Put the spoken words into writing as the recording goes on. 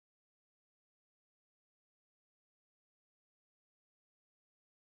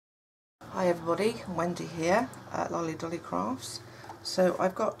Hi everybody, Wendy here at Lolly Dolly Crafts. So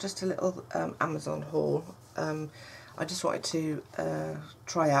I've got just a little Amazon haul. I just wanted to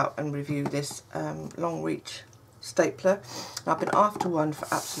try out and review this long reach stapler. Now, I've been after one for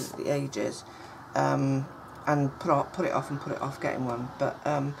absolutely ages and put it off getting one. But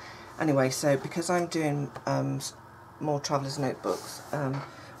anyway, so because I'm doing more traveller's notebooks,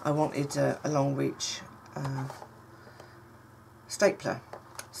 I wanted a long reach stapler.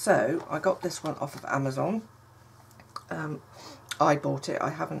 So I got this one off of Amazon. I bought it, I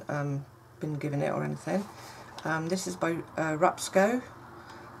haven't been given it or anything. This is by Rapsco.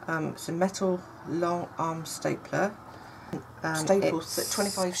 It's a metal long arm stapler. Staples at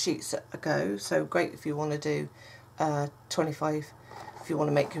 25 sheets a go, so great if you want to do 25, if you want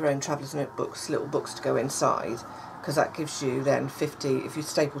to make your own traveller's notebooks, little books to go inside, because that gives you then 50, if you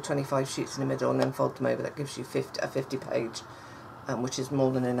staple 25 sheets in the middle and then fold them over, that gives you a 50 page. Which is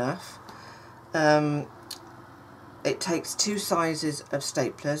more than enough. It takes two sizes of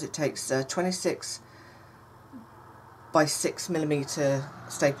staplers. It takes 26 by 6mm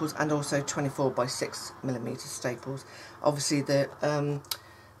staples and also 24 by 6mm staples. Obviously the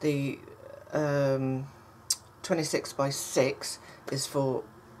 26 by 6 is for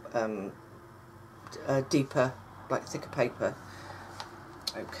deeper, like thicker paper.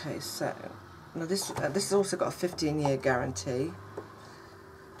 Okay, so now this has also got a 15-year guarantee.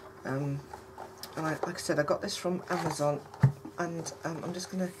 And like I said, I got this from Amazon, and I'm just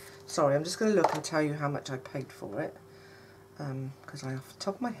gonna look and tell you how much I paid for it, because off the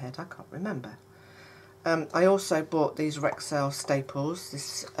top of my head I can't remember. I also bought these Rexel staples.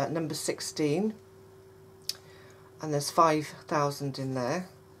 This is number 16, and there's 5,000 in there,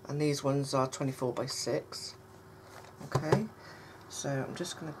 and these ones are 24 by 6. Okay, so I'm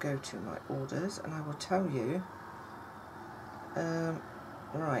just going to go to my orders and I will tell you.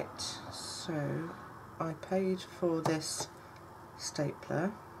 Right, so I paid for this stapler,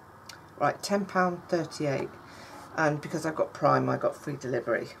 right, £10.38, and because I've got Prime I got free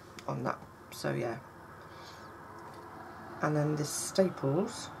delivery on that, so yeah. And then this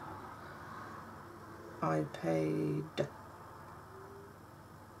staples I paid,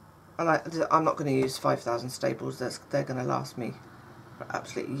 and I'm not going to use 5,000 staples, they're going to last me for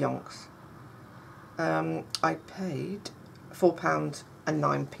absolutely yonks. I paid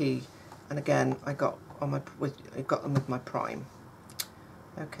 £4.09, and again I got on I got them with my Prime.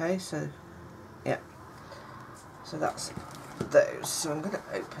 Okay, so yeah, so that's those. So I'm going to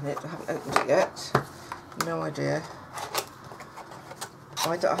open it. I haven't opened it yet. No idea.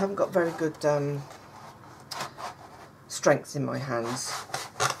 I haven't got very good strength in my hands.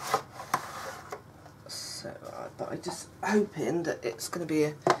 So, but I'm just hoping that it's going to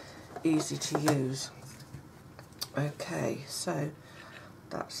be easy to use. Okay, so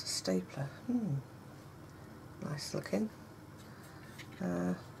that's a stapler. Nice looking.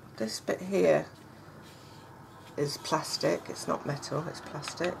 This bit here is plastic, it's not metal, it's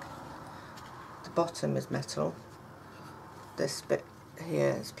plastic. The bottom is metal. This bit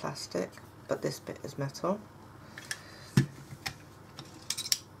here is plastic, but this bit is metal.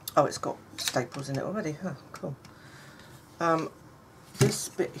 Oh, it's got staples in it already, huh, cool. This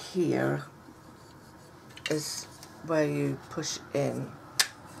bit here is where you push in.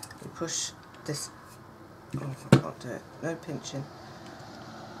 You push this. Oh, I can't do it. No pinching.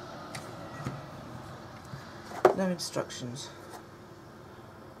 No instructions.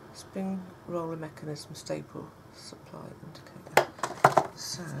 Spring roller mechanism staple supply indicator.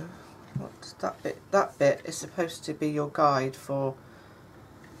 So, what's that bit? That bit is supposed to be your guide for.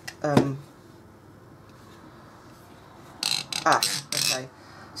 Okay.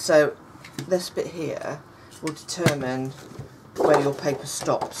 So this bit here will determine where your paper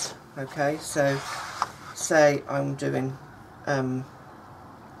stops. Okay, so say I'm doing a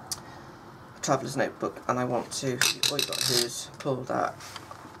traveller's notebook and I want to, all you've got to do is pull that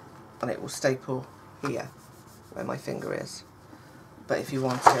and it will staple here where my finger is. But if you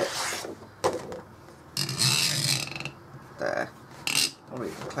want it there or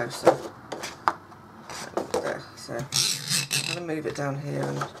even closer, there. So I'm going to move it down here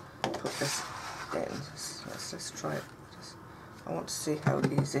and put this in. Let's try it. I want to see how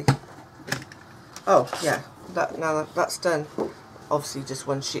easy. Oh yeah, now that's done. Obviously just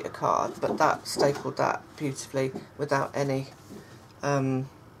one sheet of card, but that stapled that beautifully without any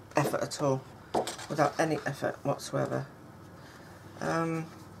effort at all, without any effort whatsoever. I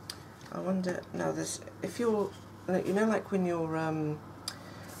wonder now. There's if you're, you know, like when you're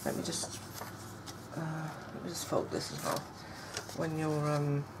let me just fold this as well. When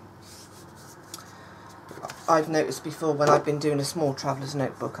you're I've noticed before when I've been doing a small traveller's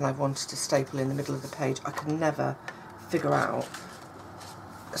notebook and I've wanted to staple in the middle of the page, I can never figure out.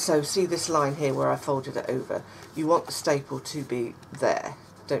 So see this line here where I folded it over? You want the staple to be there,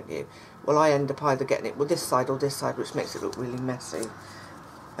 don't you? Well, I end up either getting it with this side or this side, which makes it look really messy.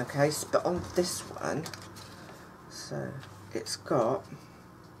 Okay, but on this one, so it's got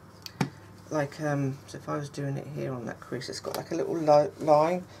like, so if I was doing it here on that crease, it's got like a little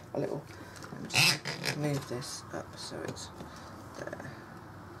line, a little, let me just move this up so it's there.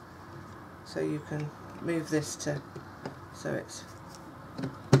 So you can move this to, so it's,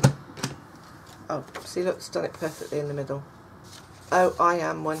 oh, see, look, it's done it perfectly in the middle. Oh, I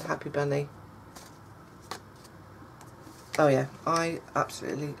am one happy bunny. Oh yeah, I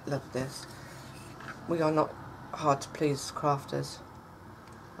absolutely love this. We are not hard to please crafters,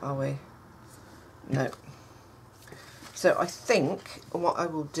 are we? No. So I think what I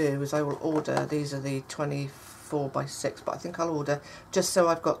will do is I will order, these are the 24 by 6, but I think I'll order, just so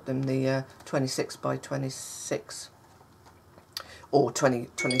I've got them, the 26 by 26, or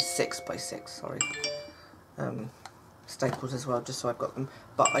 26 by 6, sorry, staples as well, just so I've got them.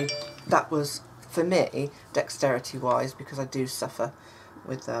 But that was, for me, dexterity wise, because I do suffer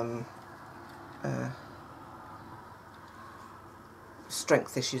with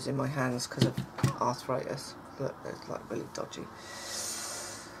strength issues in my hands because of arthritis. Look, it's like really dodgy.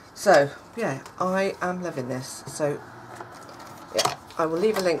 So yeah, I am loving this. So yeah, I will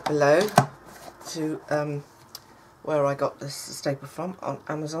leave a link below to where I got this staple from on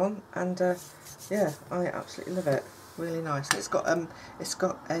Amazon, and yeah, I absolutely love it. Really nice. And it's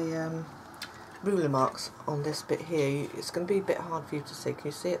got a ruler marks on this bit here. It's going to be a bit hard for you to see. Can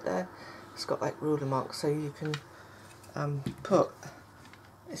you see it there? It's got like ruler marks, so you can put.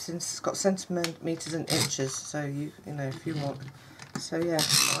 It's got centimetres and inches, so you know if you want. So yeah,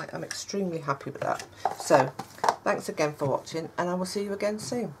 I am extremely happy with that. So thanks again for watching, and I will see you again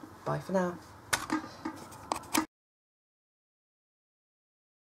soon. Bye for now.